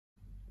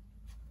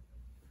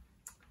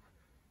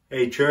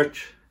Hey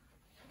church,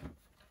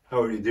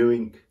 how are you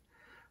doing?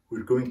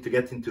 We're going to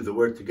get into the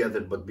word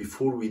together, but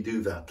before we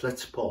do that,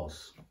 let's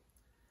pause.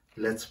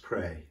 Let's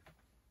pray.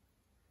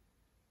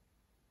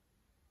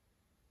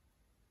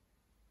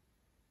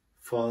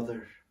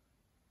 Father,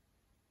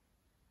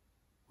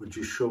 would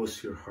you show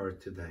us your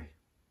heart today?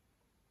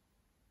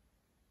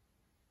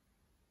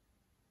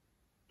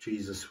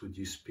 Jesus, would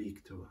you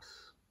speak to us?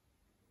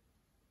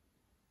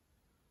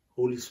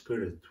 Holy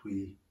Spirit,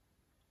 we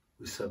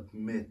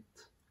submit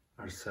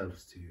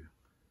ourselves to you.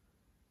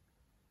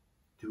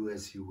 Do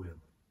as you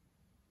will.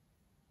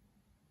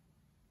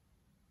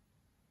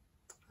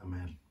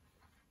 Amen.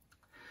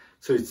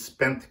 So it's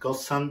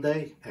Pentecost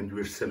Sunday and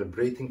we're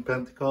celebrating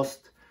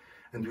Pentecost,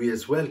 and we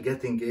as well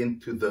getting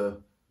into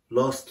the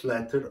last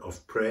letter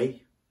of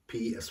pray.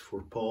 P as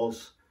for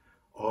pause,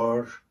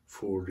 R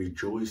for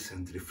rejoice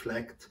and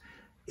reflect,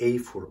 A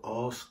for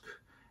ask,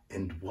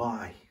 and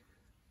Y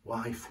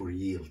for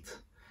yield.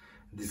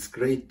 It's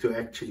great to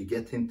actually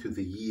get into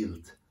the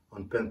yield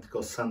on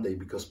Pentecost Sunday,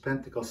 because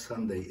Pentecost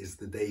Sunday is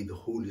the day the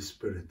Holy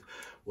Spirit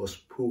was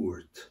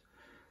poured.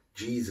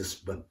 Jesus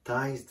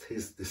baptized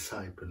his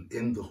disciple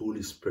in the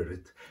Holy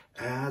Spirit,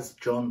 as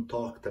John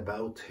talked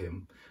about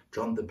him,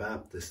 John the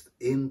Baptist,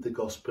 in the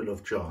Gospel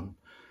of John,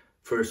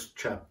 first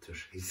chapter.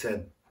 He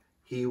said,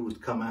 he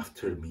would come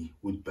after me,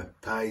 would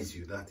baptize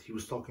you. That he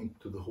was talking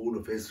to the whole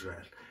of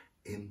Israel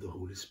in the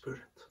Holy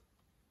Spirit.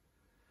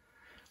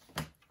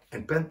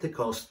 And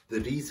Pentecost,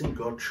 the reason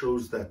God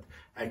shows that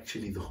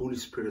actually the Holy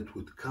Spirit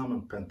would come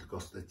on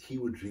Pentecost, that he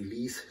would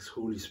release his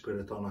Holy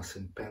Spirit on us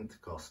in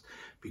Pentecost,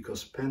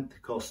 because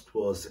Pentecost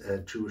was a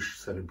Jewish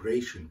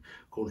celebration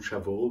called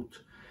Shavuot,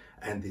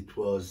 and it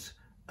was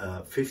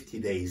 50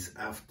 days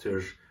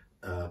after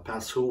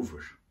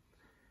Passover.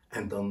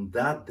 And on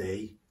that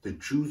day, the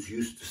Jews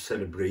used to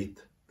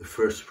celebrate the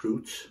first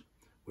fruits,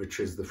 which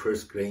is the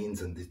first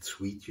grains, and it's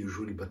wheat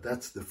usually, but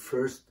that's the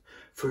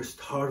first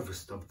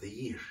harvest of the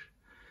year.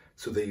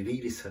 So they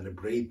really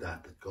celebrate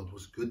that God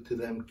was good to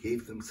them,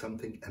 gave them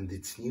something, and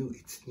it's new,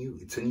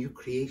 it's a new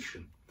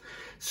creation.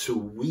 So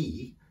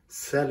we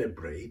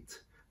celebrate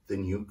the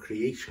new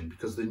creation,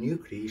 because the new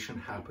creation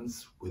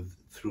happens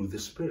through the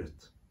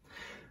Spirit.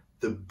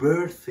 The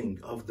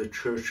birthing of the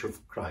Church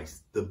of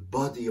Christ, the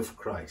body of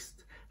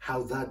Christ,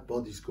 how that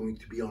body is going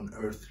to be on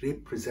earth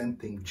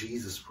representing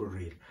Jesus for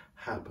real,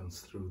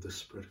 happens through the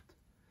Spirit.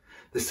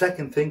 The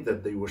second thing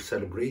that they were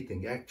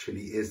celebrating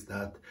actually is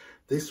that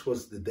this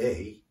was the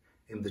day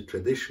in the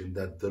tradition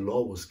that the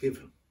law was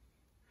given.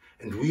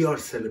 And we are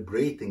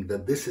celebrating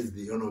that this is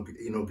the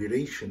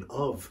inauguration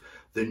of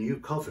the new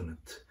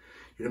covenant.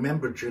 You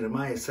remember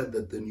Jeremiah said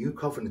that the new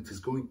covenant is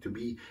going to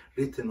be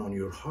written on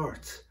your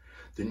hearts.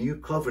 The new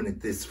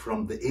covenant is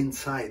from the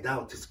inside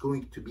out. It's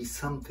going to be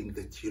something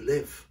that you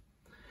live.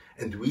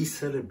 And we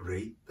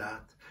celebrate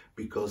that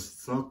because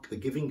it's not the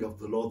giving of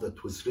the law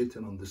that was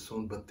written on the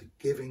stone, but the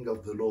giving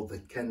of the law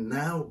that can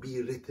now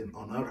be written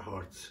on our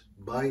hearts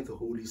by the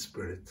Holy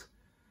Spirit.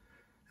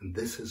 And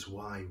this is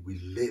why we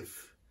live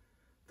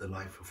the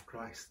life of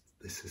Christ.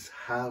 This is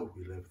how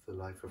we live the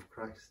life of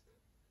Christ.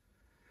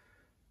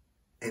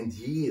 And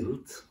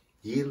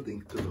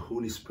yielding to the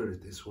Holy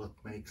Spirit is what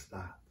makes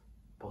that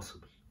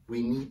possible.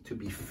 We need to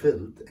be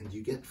filled, and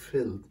you get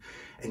filled,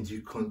 and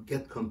you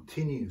get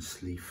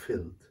continuously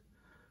filled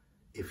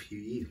if you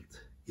yield.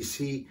 You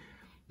see,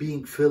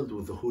 being filled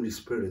with the Holy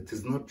Spirit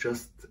is not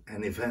just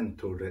an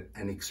event or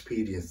an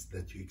experience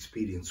that you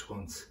experience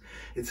once.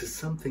 It's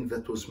something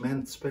that was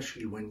meant,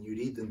 especially when you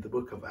read in the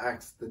book of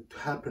Acts, that to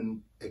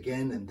happen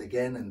again and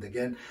again and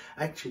again.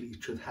 Actually,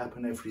 it should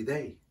happen every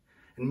day,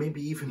 and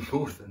maybe even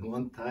more than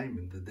one time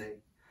in the day.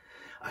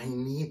 I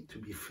need to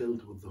be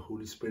filled with the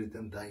Holy Spirit,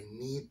 and I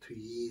need to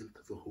yield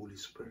to the Holy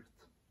Spirit.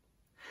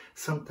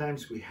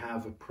 Sometimes we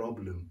have a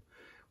problem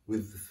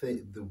with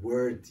the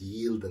word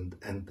yield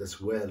and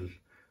as well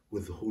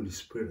with the Holy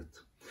Spirit.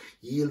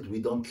 Yield, we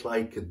don't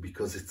like it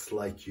because it's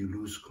like you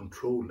lose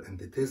control,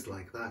 and it is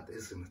like that,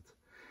 isn't it?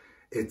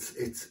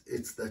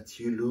 It's that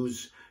you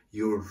lose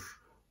your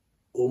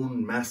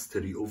own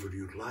mastery over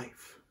your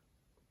life,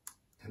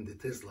 and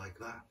it is like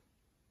that.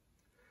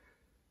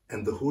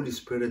 And the Holy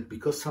Spirit,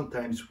 because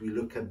sometimes we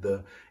look at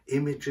the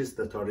images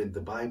that are in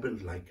the Bible,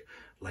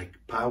 like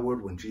power,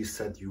 when Jesus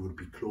said you will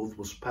be clothed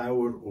with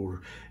power,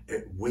 or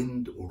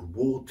wind or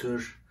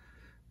water,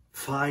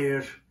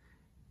 fire,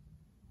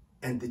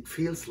 and it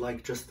feels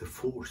like just a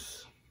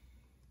force.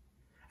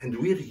 And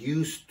we're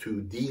used to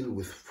deal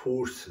with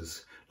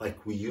forces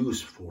like we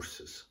use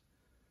forces,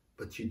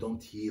 but you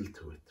don't yield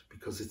to it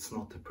because it's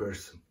not a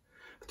person.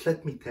 But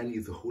let me tell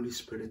you, the Holy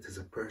Spirit is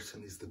a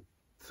person, is the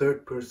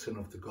third person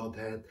of the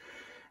Godhead,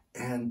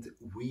 and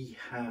we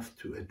have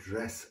to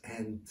address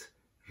and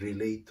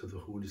relate to the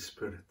Holy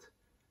Spirit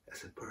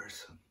as a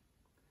person.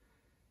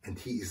 And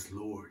he is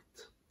Lord.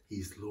 He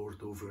is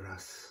Lord over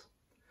us.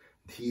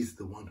 And he is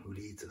the one who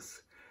leads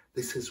us.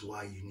 This is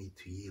why you need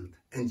to yield.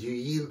 And you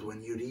yield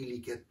when you really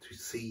get to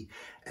see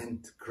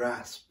and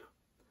grasp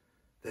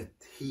that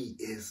he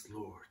is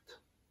Lord.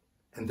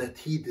 and that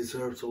he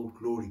deserves all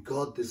glory.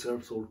 God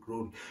deserves all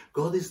glory.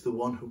 God is the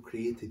one who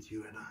created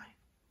you and I.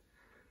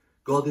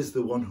 God is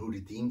the one who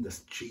redeemed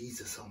us.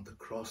 Jesus on the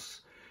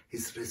cross,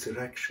 his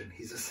resurrection,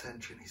 his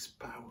ascension, his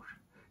power,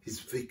 his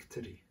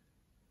victory.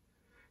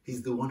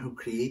 He's the one who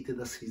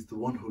created us. He's the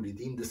one who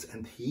redeemed us.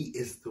 And he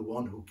is the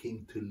one who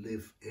came to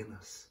live in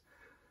us,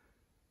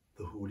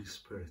 the Holy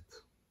Spirit.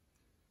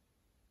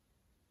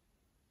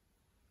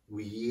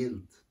 We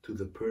yield to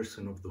the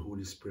person of the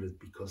Holy Spirit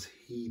because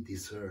he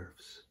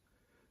deserves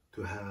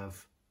to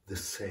have the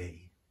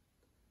say,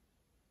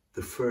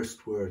 the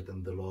first word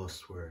and the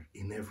last word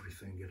in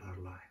everything in our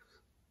lives.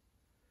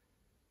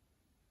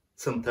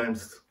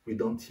 Sometimes we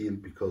don't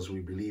yield because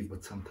we believe,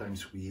 but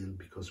sometimes we yield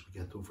because we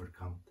get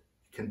overcome.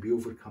 You can be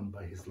overcome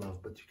by his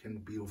love, but you can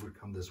be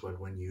overcome as well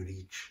when you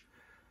reach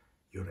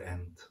your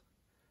end,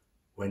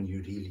 when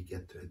you really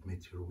get to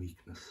admit your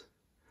weakness,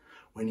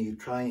 when you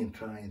try and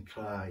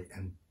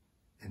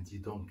you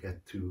don't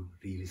get to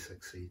really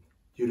succeed.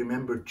 You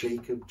remember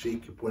Jacob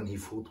when he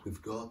fought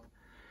with God,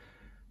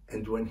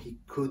 and when he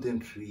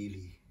couldn't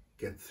really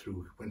get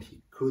through, when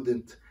he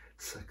couldn't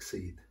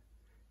succeed,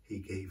 he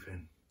gave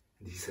in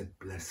and he said,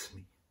 bless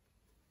me,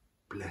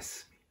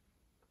 bless me.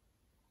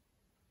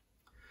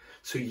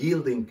 So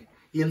yielding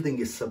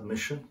is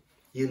submission,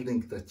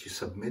 yielding that you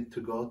submit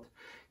to God,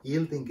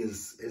 yielding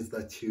is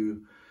that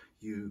you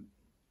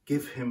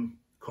give him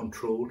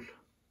control,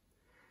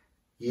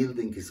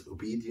 yielding is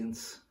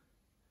obedience.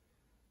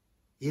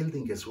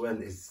 Yielding as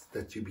well is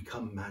that you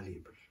become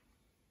malleable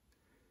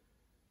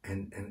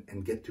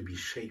and get to be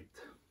shaped.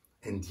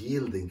 And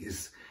yielding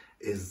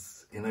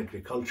is in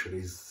agriculture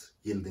is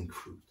yielding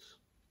fruits.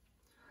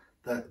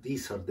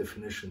 These are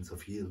definitions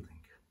of yielding.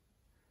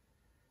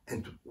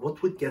 And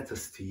what would get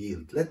us to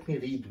yield? Let me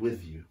read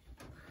with you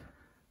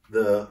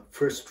the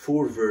first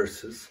 4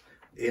 verses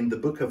in the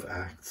book of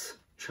Acts,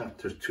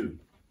 chapter 2.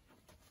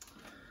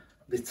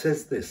 It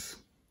says this: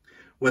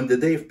 when the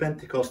day of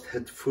Pentecost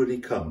had fully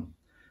come,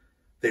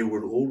 they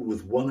were all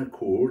with one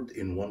accord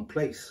in one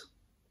place.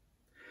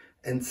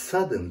 And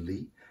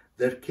suddenly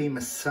there came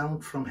a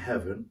sound from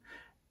heaven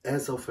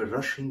as of a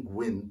rushing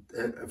wind,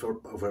 of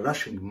a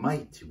rushing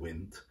mighty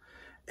wind,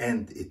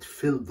 and it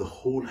filled the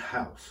whole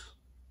house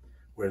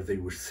where they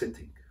were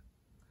sitting.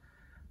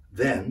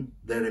 Then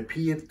there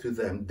appeared to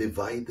them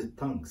divided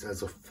tongues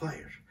as of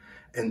fire,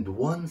 and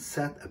one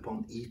sat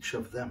upon each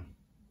of them.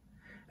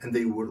 And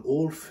they were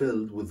all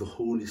filled with the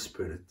Holy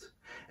Spirit,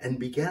 and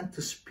began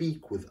to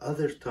speak with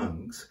other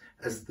tongues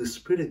as the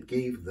Spirit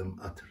gave them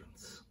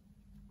utterance.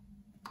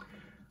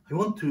 I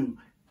want to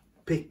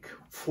pick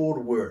 4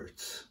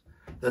 words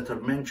that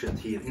are mentioned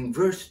here. In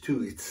verse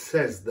 2, it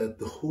says that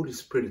the Holy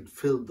Spirit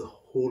filled the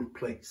whole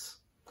place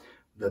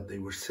that they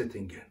were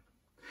sitting in.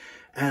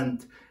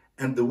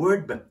 And the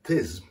word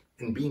baptism,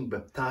 and being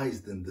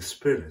baptized in the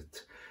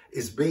Spirit,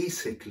 is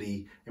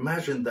basically,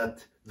 imagine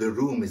that the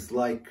room is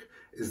like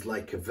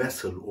a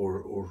vessel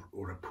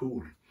or a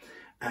pool.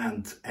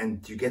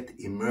 And you get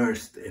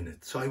immersed in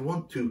it. So I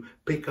want to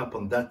pick up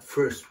on that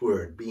first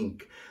word,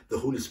 being the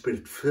Holy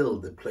Spirit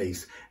filled the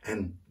place,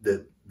 and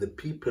the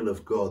people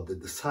of God, the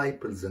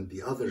disciples and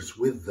the others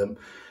with them,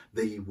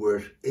 they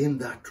were in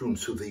that room,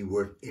 so they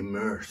were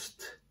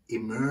immersed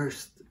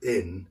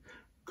in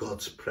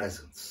God's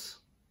presence.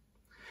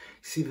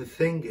 See, the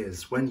thing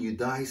is, when you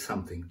die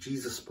something,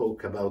 Jesus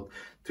spoke about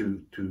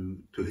to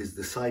his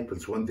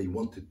disciples when they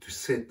wanted to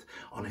sit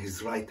on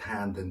his right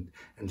hand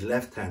and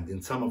left hand.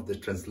 In some of the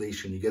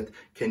translation you get,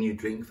 can you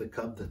drink the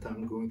cup that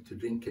I'm going to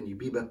drink? Can you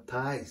be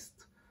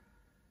baptized?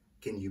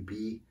 Can you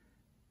be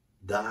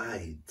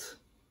dyed,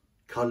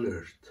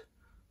 colored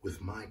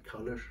with my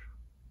color?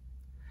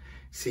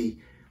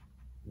 See,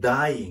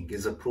 dyeing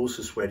is a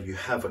process where you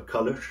have a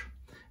color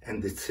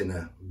and it's in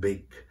a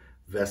big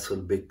vessel,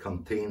 big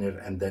container,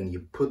 and then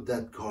you put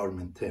that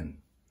garment in.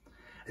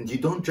 And you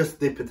don't just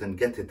dip it and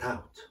get it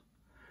out.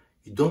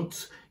 You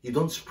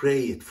don't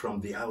spray it from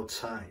the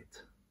outside.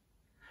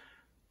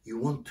 You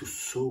want to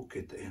soak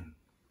it in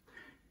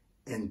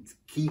and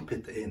keep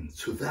it in,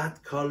 so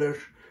that color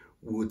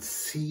would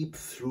seep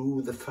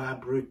through the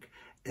fabric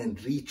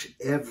and reach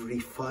every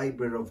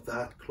fiber of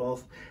that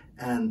cloth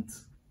and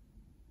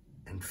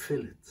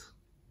fill it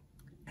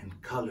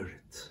and color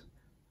it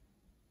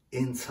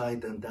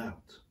inside and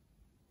out.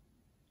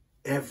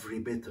 Every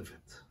bit of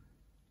it.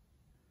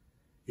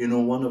 You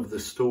know, one of the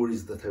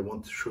stories that I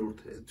want to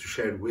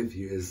share with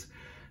you is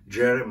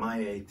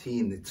Jeremiah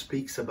 18. It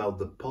speaks about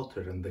the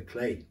potter and the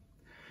clay.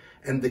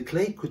 And the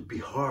clay could be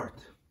hard.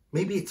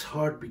 Maybe it's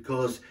hard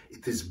because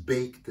it is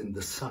baked in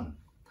the sun.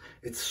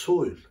 It's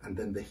soil, and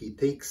then he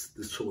takes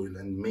the soil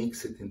and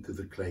makes it into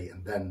the clay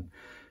and then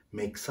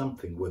makes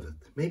something with it.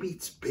 Maybe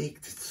it's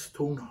baked, it's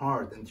stone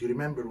hard. And you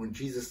remember when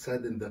Jesus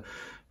said in the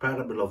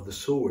parable of the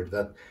sower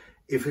that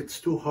if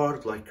it's too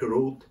hard like a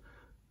road,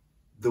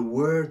 the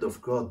word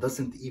of God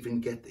doesn't even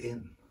get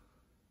in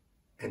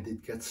and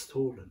it gets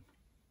stolen.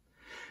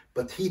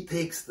 But he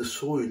takes the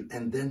soil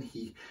and then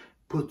he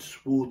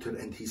puts water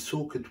and he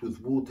soaks it with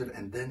water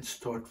and then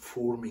start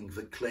forming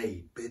the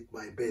clay bit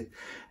by bit.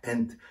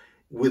 And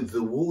with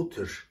the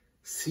water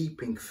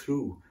seeping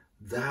through,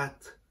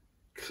 that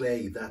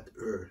clay, that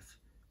earth,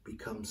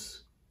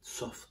 becomes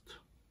soft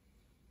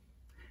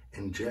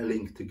and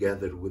gelling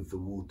together with the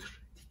water.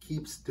 He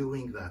keeps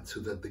doing that so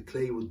that the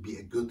clay would be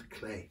a good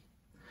clay.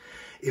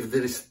 If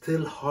there is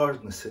still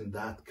hardness in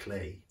that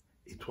clay,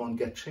 it won't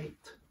get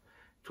shaped.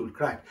 It will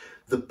crack.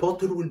 The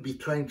potter will be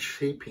trying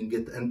shaping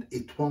it and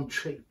it won't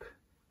shape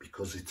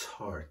because it's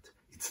hard.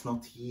 It's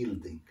not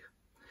yielding.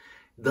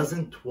 It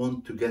doesn't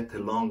want to get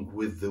along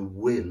with the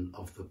will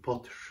of the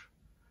potter.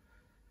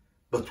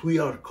 But we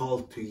are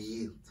called to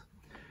yield.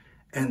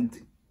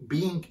 And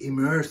being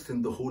immersed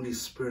in the Holy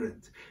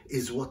Spirit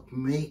is what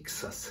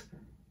makes us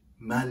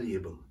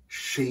malleable,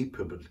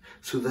 shapeable,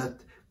 so that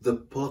the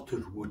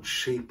potter would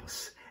shape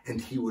us and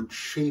he would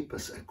shape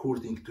us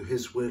according to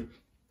his will.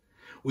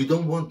 We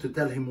don't want to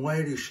tell him, why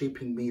are you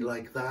shaping me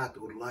like that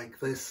or like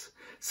this?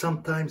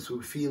 Sometimes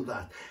we feel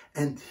that.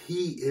 And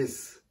he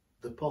is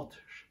the potter.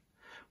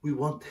 We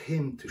want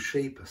him to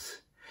shape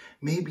us.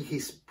 Maybe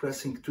he's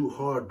pressing too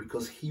hard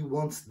because he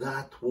wants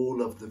that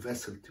wall of the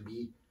vessel to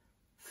be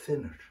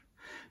thinner.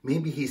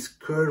 Maybe he's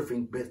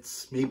curving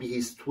bits. Maybe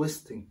he's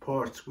twisting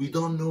parts. We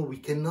don't know. We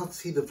cannot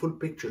see the full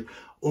picture.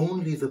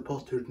 Only the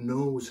potter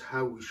knows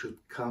how we should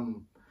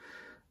come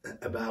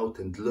about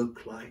and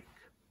look like.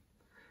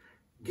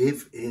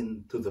 Give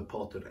in to the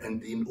potter.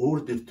 And in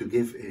order to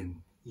give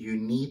in, you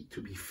need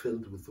to be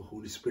filled with the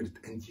Holy Spirit.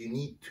 And you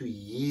need to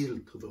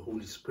yield to the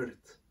Holy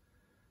Spirit.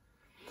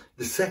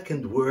 The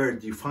second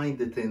word, you find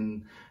it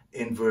in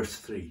verse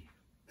 3.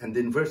 And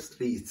in verse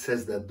 3, it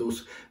says that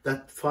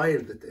that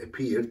fire that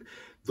appeared,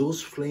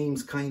 those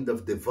flames kind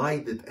of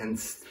divided and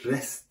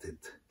rested,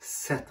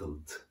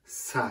 settled,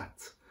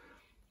 sat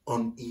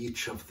on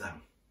each of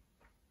them.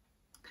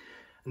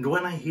 And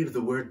when I hear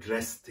the word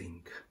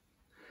resting,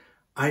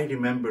 I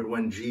remember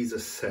when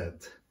Jesus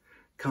said,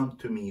 "Come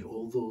to me,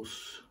 all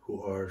those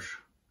who are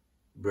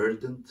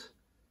burdened,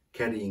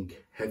 carrying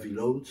heavy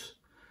loads.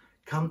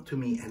 Come to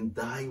me and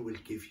I will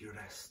give you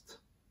rest."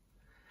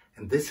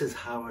 And this is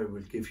how I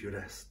will give you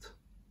rest.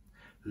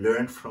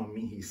 Learn from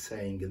me, he's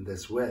saying, and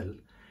as well,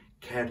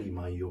 carry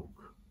my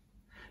yoke.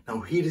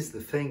 Now here is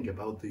the thing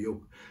about the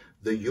yoke.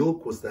 The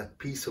yoke was that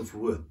piece of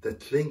wood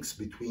that links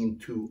between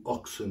two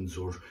oxen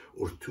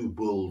or two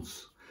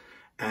bulls.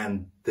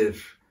 And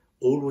there's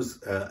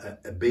always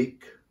a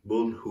big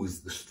bull who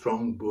is the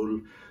strong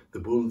bull, the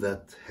bull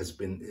that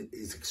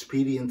is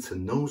experienced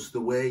and knows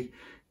the way,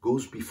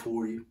 goes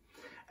before you.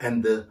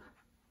 And the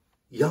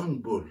young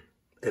bull,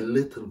 a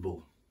little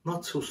bull,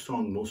 not so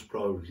strong most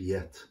probably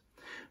yet,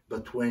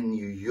 but when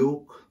you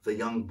yoke the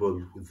young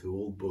bull with the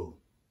old bull,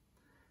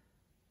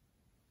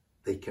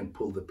 they can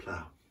pull the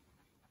plow.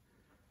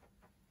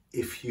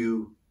 If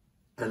you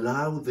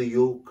allow the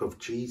yoke of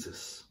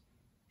Jesus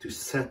to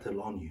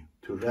settle on you,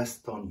 to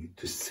rest on you,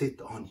 to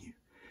sit on you,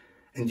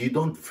 and you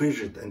don't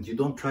fidget and you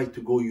don't try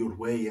to go your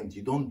way and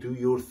you don't do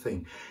your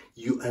thing,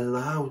 you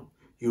allow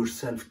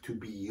yourself to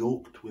be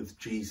yoked with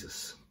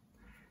Jesus.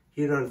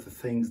 Here are the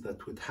things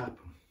that would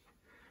happen.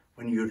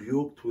 When you're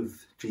yoked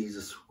with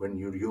Jesus, when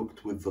you're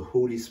yoked with the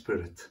Holy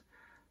Spirit,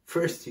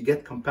 first you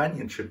get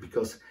companionship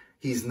because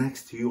he's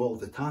next to you all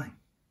the time.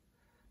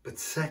 But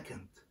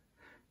second,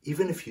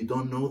 even if you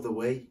don't know the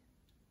way,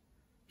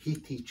 he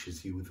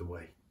teaches you the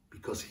way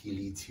because he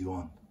leads you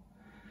on.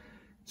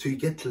 So you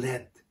get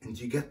led and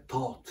you get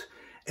taught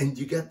and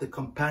you get the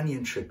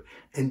companionship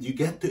and you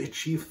get to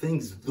achieve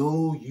things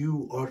though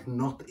you are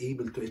not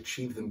able to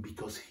achieve them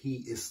because he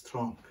is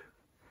strong.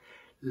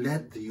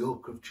 Let the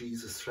yoke of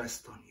Jesus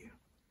rest on you.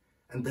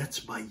 And that's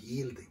by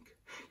yielding.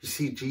 You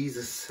see,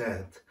 Jesus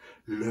said,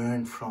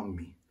 "Learn from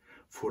me,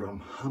 for I'm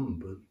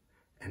humble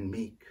and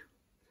meek."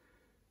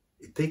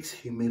 It takes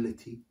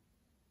humility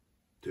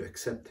to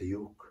accept the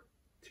yoke,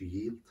 to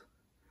yield.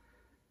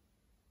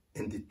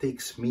 And it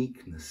takes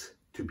meekness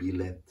to be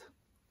led.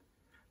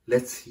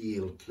 Let's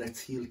yield.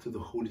 Let's yield to the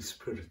Holy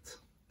Spirit.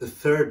 The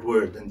third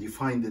word, and you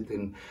find it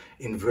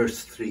in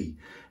verse 3,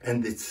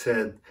 and it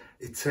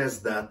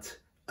says that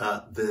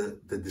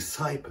the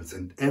disciples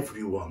and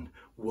everyone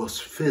was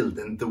filled.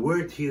 And the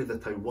word here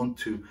that I want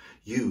to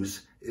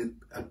use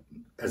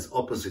as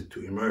opposite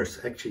to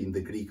immerse, actually in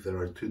the Greek there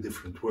are two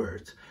different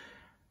words,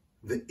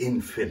 the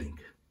infilling.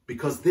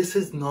 Because this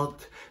is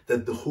not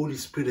that the Holy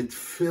Spirit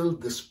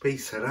filled the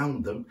space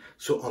around them,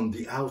 so on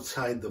the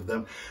outside of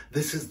them,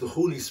 this is the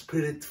Holy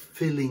Spirit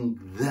filling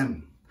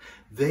them.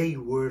 They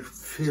were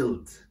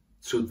filled.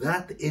 So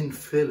that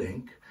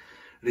infilling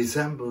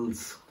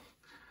resembles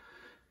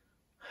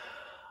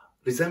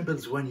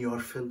when you are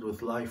filled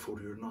with life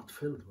or you're not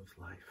filled with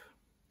life.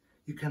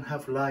 You can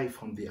have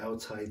life on the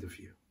outside of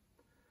you.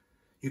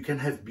 You can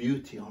have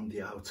beauty on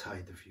the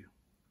outside of you.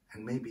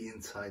 And maybe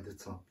inside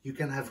it's not. You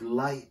can have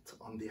light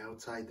on the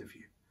outside of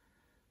you.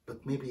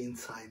 But maybe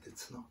inside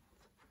it's not.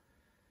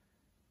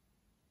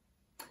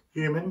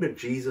 You remember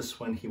Jesus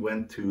when he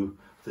went to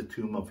the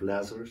tomb of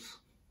Lazarus?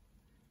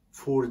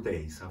 4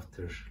 days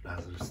after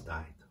Lazarus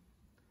died.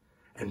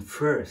 And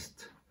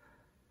first,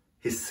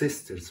 his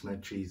sisters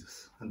met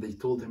Jesus and they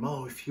told him,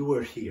 "Oh, if you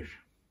were here,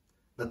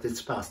 But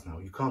it's past now.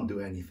 You can't do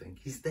anything.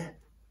 He's dead.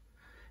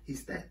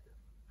 He's dead.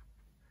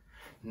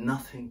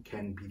 Nothing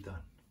can be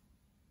done.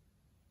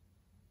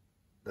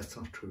 That's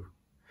not true.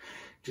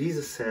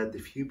 Jesus said,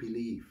 if you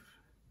believe,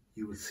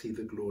 you will see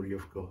the glory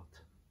of God.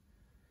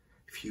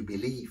 If you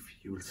believe,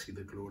 you will see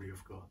the glory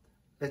of God.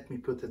 Let me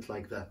put it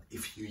like that.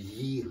 If you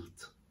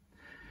yield,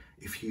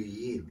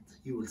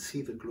 you will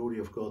see the glory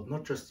of God.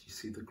 Not just you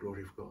see the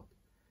glory of God,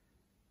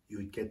 you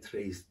will get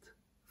raised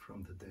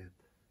from the dead.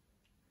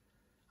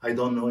 I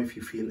don't know if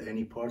you feel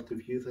any part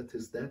of you that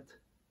is dead.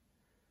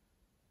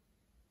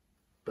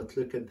 But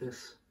look at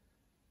this.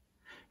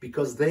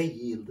 Because they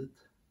yielded,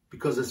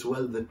 because as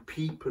well the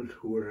people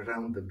who were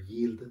around them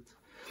yielded,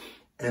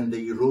 and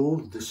they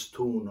rolled the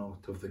stone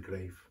out of the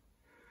grave.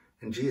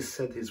 And Jesus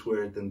said his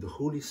word, and the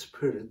Holy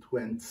Spirit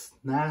went,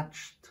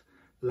 snatched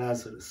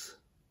Lazarus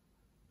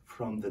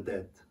from the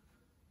dead,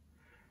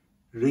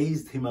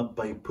 raised him up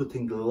by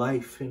putting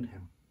life in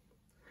him.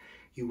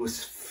 He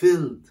was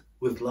filled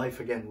with life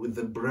again, with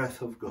the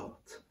breath of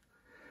God,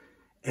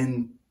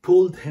 and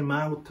pulled him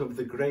out of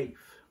the grave.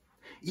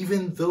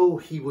 Even though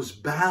he was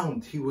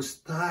bound, he was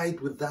tied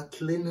with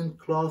that linen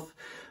cloth,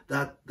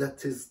 that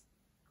is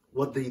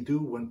what they do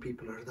when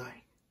people are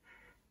dying.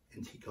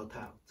 And he got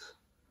out.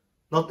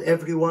 Not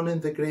everyone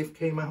in the grave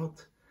came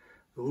out.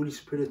 The Holy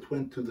Spirit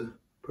went to the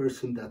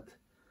person that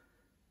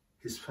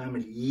his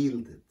family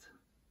yielded,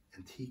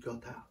 and he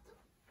got out.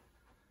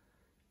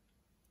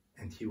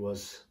 And he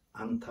was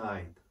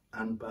untied,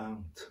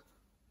 unbound,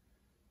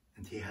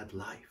 and he had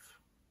life.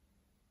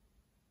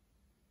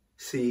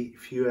 See,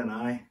 if you and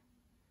I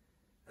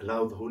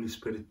allow the Holy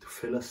Spirit to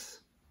fill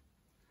us,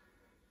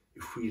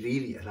 if we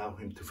really allow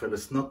him to fill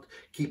us, not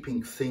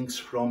keeping things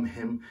from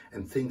him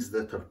and things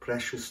that are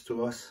precious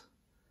to us,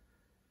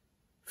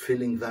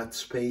 filling that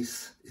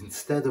space,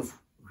 instead of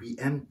we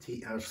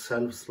empty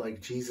ourselves like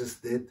Jesus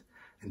did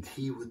and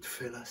he would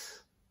fill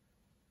us,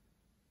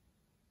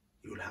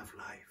 you'll have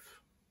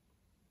life,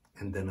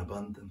 and an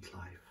abundant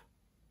life.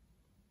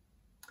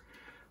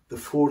 The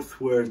fourth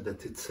word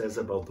that it says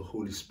about the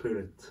Holy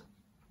Spirit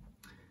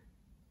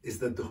is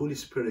that the Holy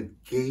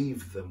Spirit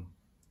gave them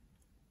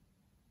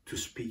to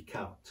speak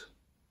out.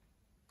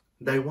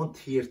 And I want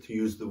here to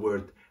use the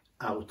word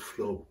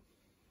outflow.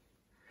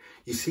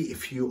 You see,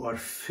 if you are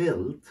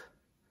filled,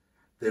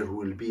 there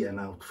will be an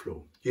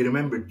outflow. You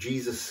remember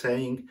Jesus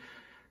saying,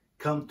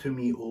 come to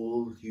me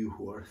all you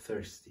who are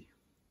thirsty,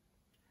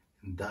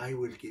 and I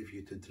will give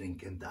you to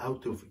drink. And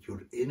out of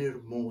your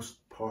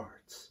innermost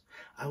parts,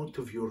 out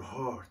of your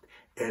heart,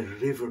 a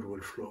river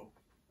will flow.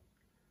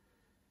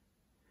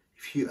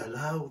 If you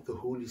allow the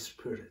Holy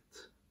Spirit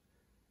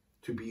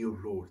to be your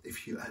Lord,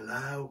 if you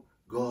allow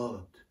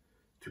God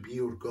to be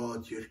your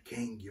God, your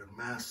King, your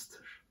Master,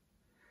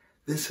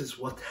 this is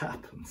what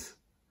happens.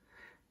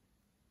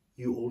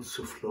 You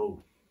also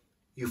flow.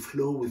 You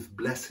flow with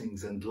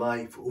blessings and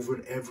life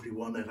over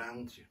everyone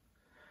around you.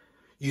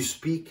 You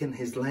speak in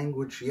his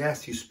language,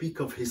 yes. You speak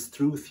of his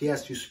truth,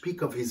 yes. You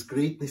speak of his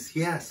greatness,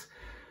 yes.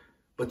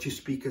 But you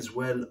speak as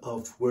well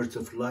of words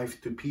of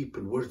life to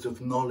people, words of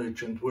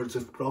knowledge and words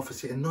of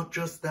prophecy. And not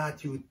just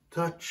that, you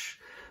touch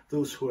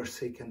those who are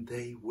sick and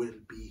they will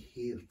be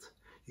healed.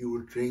 You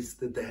will raise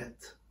the dead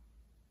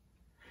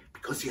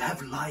because you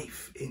have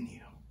life in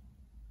you.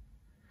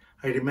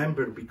 I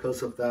remember,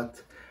 because of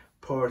that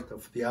part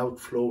of the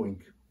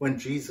outflowing, when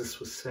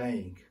Jesus was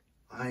saying,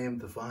 I am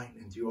the vine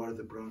and you are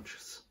the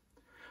branches.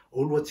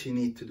 All what you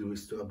need to do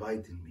is to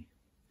abide in me,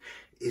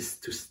 is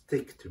to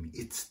stick to me,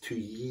 it's to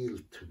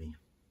yield to me.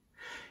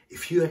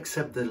 If you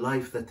accept the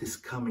life that is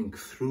coming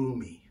through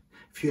me,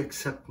 if you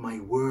accept my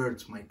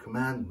words, my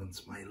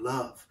commandments, my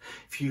love,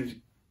 if you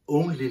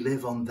only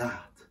live on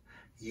that,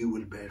 you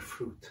will bear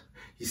fruit.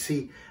 You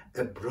see,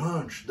 a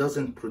branch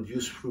doesn't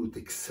produce fruit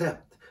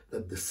except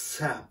that the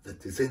sap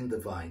that is in the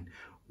vine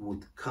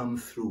would come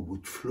through,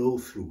 would flow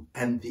through.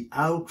 And the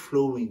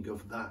outflowing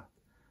of that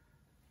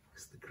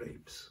is the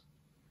grapes,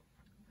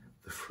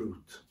 the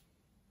fruit.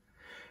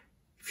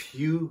 If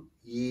you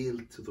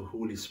yield to the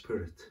Holy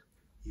Spirit,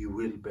 you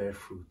will bear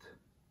fruit,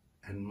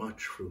 and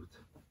much fruit.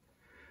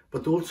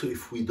 But also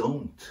if we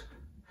don't,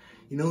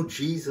 you know,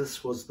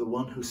 Jesus was the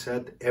one who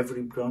said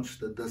every branch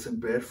that doesn't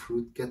bear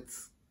fruit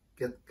gets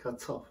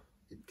cut off.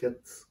 It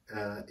gets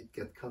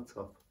cut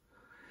off,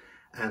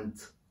 and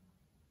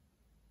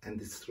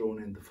it's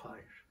thrown in the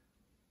fire.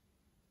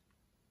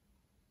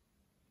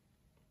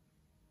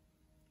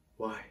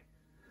 Why?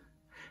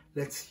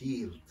 Let's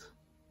yield.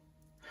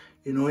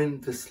 You know,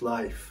 in this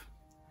life,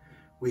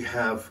 we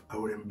have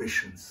our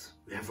ambitions,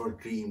 we have our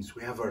dreams,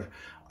 we have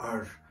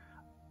our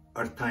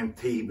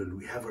timetable,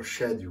 we have our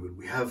schedule,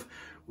 we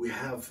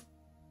have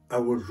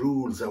our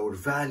rules, our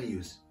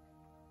values.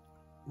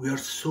 We are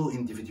so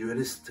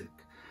individualistic,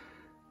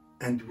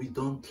 and we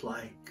don't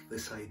like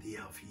this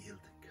idea of yielding.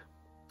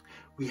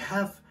 We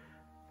have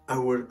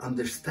our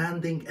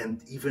understanding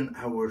and even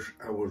our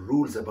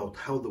rules about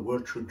how the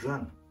world should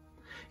run.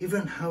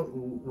 Even how,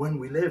 when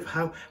we live,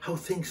 how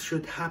things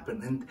should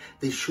happen, and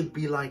they should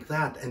be like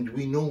that, and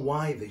we know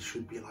why they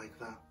should be like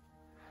that.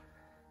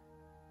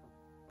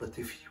 But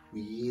if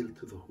we yield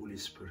to the Holy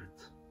Spirit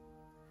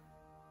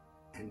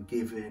and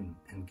give in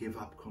and give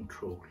up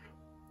control,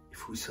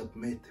 if we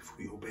submit, if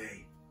we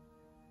obey,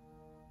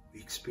 we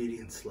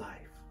experience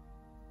life.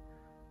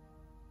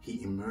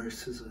 He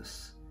immerses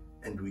us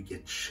and we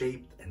get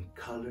shaped and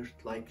colored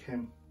like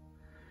Him,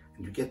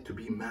 and we get to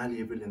be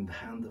malleable in the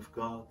hand of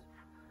God.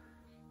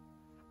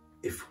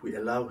 If we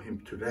allow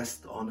Him to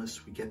rest on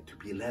us, we get to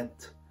be led,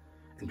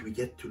 and we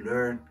get to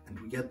learn, and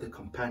we get the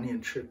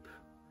companionship.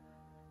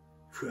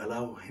 If we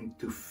allow Him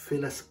to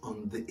fill us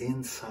on the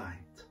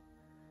inside,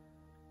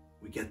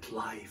 we get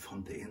life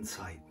on the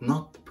inside,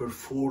 not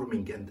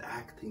performing and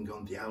acting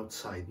on the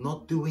outside,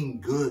 not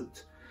doing good,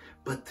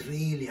 but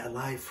really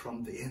alive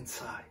from the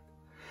inside.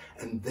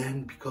 And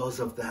then because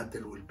of that,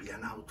 there will be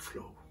an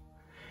outflow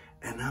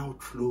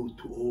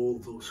to all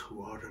those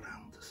who are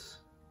around us.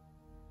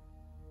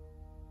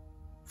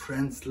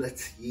 Friends,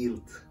 let's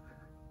yield.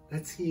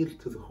 Let's yield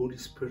to the Holy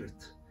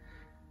Spirit.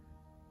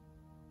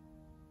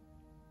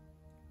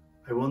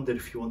 I wonder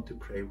if you want to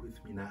pray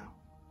with me now.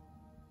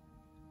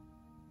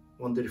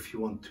 Wonder if you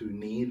want to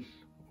kneel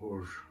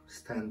or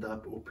stand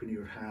up, open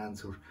your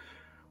hands,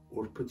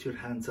 or put your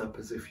hands up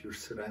as if you're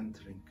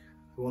surrendering.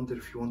 I wonder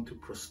if you want to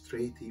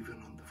prostrate even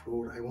on the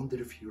floor. I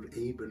wonder if you're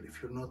able.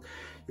 If you're not,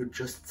 you're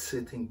just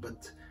sitting,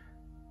 but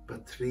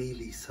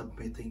really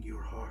submitting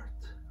your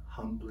heart,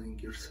 humbling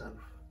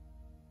yourself,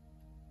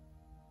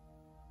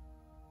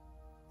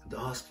 and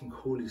asking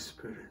Holy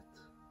Spirit,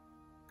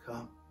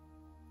 come.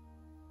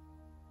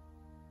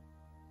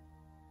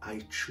 I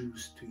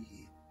choose to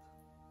yield.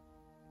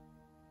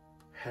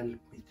 Help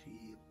me to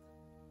yield.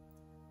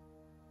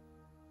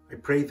 I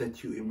pray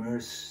that you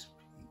immerse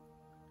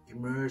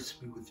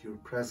me with your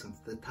presence,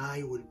 that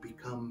I will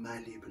become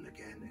malleable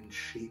again and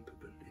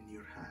shapeable in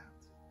your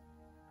hands.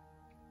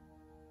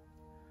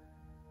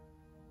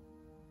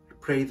 I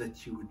pray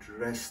that you would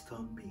rest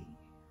on me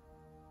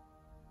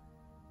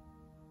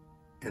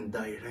and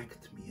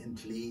direct me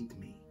and lead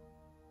me.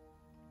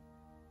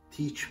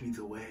 Teach me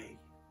the way,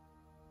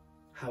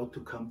 how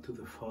to come to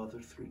the Father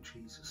through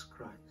Jesus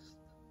Christ.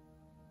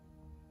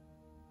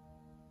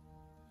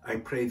 I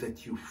pray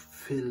that you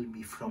fill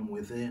me from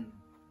within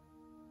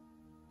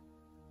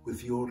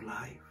with your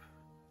life.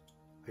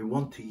 I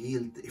want to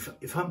yield.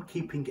 If I'm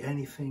keeping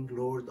anything,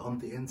 Lord, on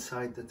the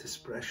inside that is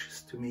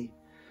precious to me,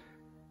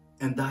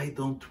 and I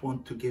don't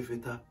want to give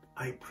it up,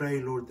 I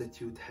pray, Lord, that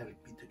you would help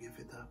me to give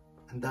it up.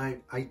 And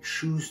I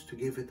choose to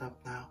give it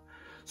up now,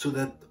 so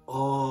that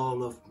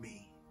all of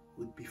me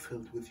would be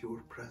filled with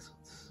your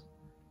presence.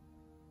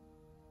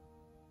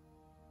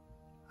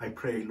 I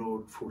pray,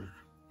 Lord, for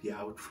the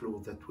outflow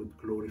that would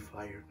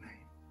glorify your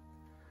name.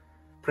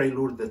 Pray,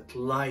 Lord, that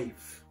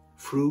life,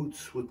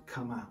 fruits would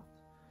come out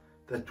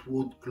that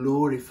would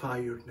glorify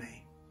your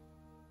name.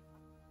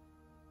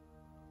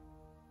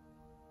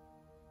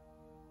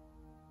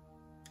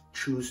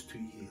 Choose to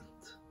yield.